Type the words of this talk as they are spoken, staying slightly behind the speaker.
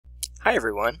Hi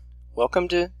everyone, welcome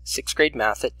to 6th grade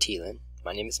math at Teeland.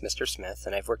 My name is Mr. Smith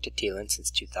and I've worked at Teeland since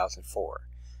 2004.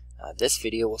 This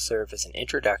video will serve as an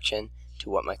introduction to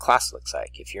what my class looks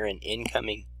like. If you're an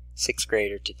incoming 6th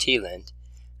grader to Teeland,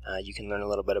 you can learn a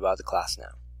little bit about the class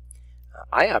now.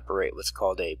 I operate what's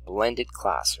called a blended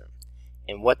classroom,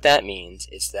 and what that means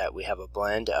is that we have a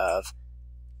blend of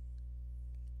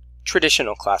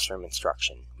traditional classroom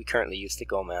instruction. We currently use the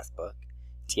Go Math book.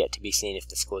 It's yet to be seen if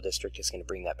the school district is going to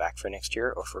bring that back for next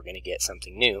year or if we're going to get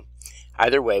something new.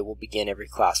 Either way, we'll begin every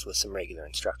class with some regular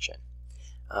instruction.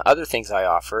 Other things I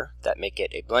offer that make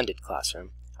it a blended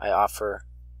classroom, I offer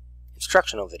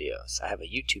instructional videos. I have a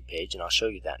YouTube page and I'll show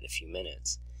you that in a few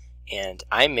minutes. And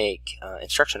I make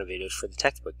instructional videos for the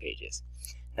textbook pages.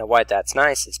 Now why that's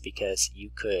nice is because you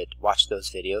could watch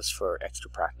those videos for extra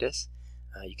practice.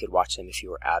 You could watch them if you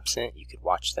were absent. You could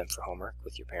watch them for homework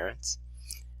with your parents.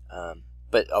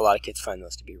 But a lot of kids find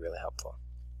those to be really helpful.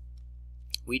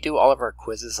 We do all of our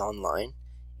quizzes online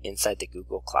inside the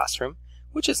Google Classroom,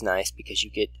 which is nice because you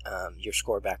get your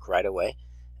score back right away,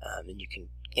 and you can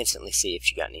instantly see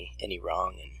if you got any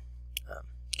wrong, and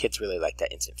kids really like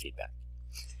that instant feedback.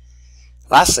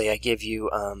 Lastly, I give you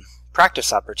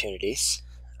practice opportunities,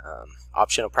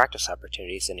 optional practice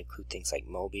opportunities that include things like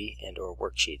Mobi and or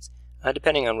worksheets,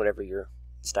 depending on whatever your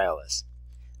style is.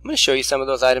 I'm going to show you some of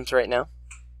those items right now.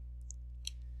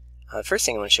 The first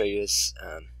thing I want to show you is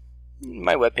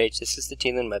my webpage. This is the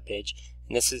Teeland webpage,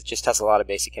 and this just has a lot of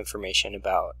basic information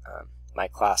about my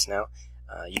class now.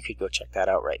 You could go check that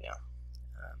out right now.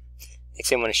 Next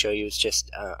thing I want to show you is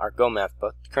just our Go Math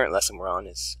book. The current lesson we're on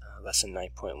is lesson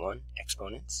 9.1,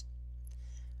 Exponents.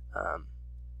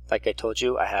 Like I told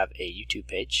you, I have a YouTube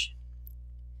page,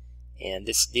 and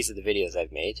these are the videos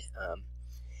I've made.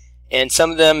 And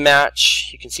some of them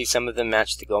match, you can see some of them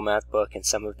match the Go Math book, and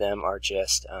some of them are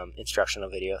just instructional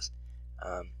videos.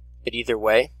 But either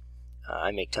way,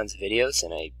 I make tons of videos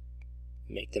and I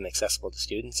make them accessible to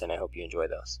students, and I hope you enjoy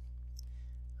those.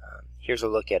 Here's a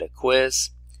look at a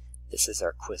quiz. This is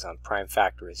our quiz on prime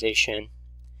factorization.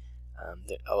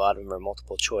 A lot of them are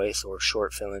multiple choice or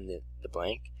short fill in the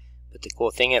blank. But the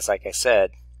cool thing is, like I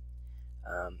said,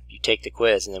 you take the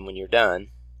quiz and then when you're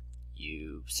done,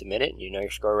 you submit it and you know your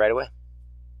score right away.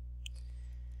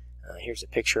 Here's a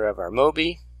picture of our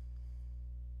Mobi,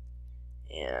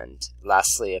 and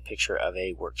lastly a picture of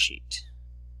a worksheet.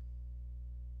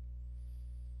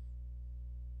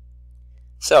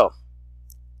 So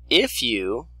if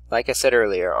you, like I said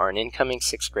earlier, are an incoming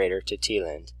 6th grader to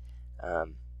Teeland,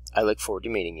 I look forward to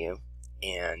meeting you,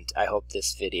 and I hope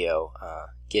this video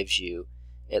gives you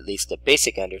at least a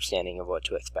basic understanding of what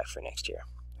to expect for next year.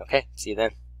 Okay, see you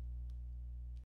then.